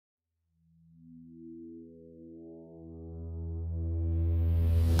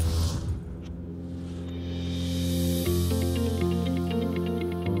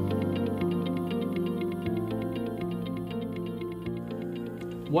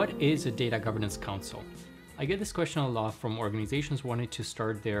What is a data governance council? I get this question a lot from organizations wanting to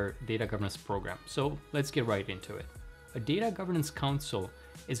start their data governance program, so let's get right into it. A data governance council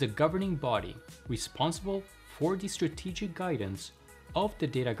is a governing body responsible for the strategic guidance of the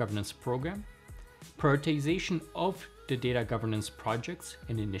data governance program, prioritization of the data governance projects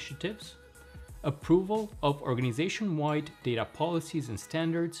and initiatives, approval of organization-wide data policies and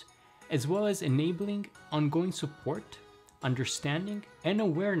standards, as well as enabling ongoing support, understanding, and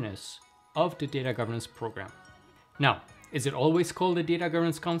awareness of the data governance program. Now, is it always called a data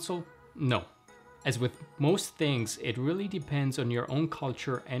governance council? No. As with most things, it really depends on your own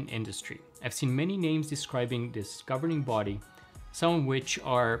culture and industry. I've seen many names describing this governing body, some of which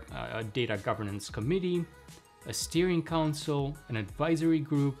are a data governance committee, a steering council, an advisory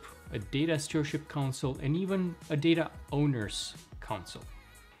group, a data stewardship council, and even a data owners council.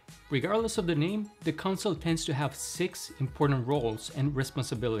 Regardless of the name, the council tends to have 6 important roles and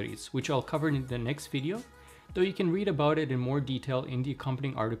responsibilities, which I'll cover in the next video, though you can read about it in more detail in the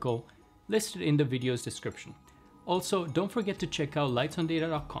accompanying article listed in the video's description. Also, don't forget to check out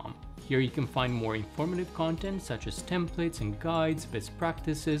LightsOnData.com. Here you can find more informative content such as templates and guides, best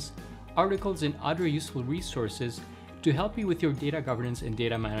practices, articles, and other useful resources to help you with your data governance and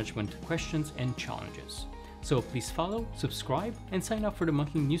data management questions and challenges. So please follow, subscribe, and sign up for the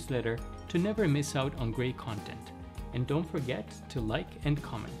monthly newsletter to never miss out on great content. And don't forget to like and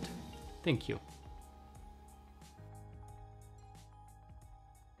comment. Thank you.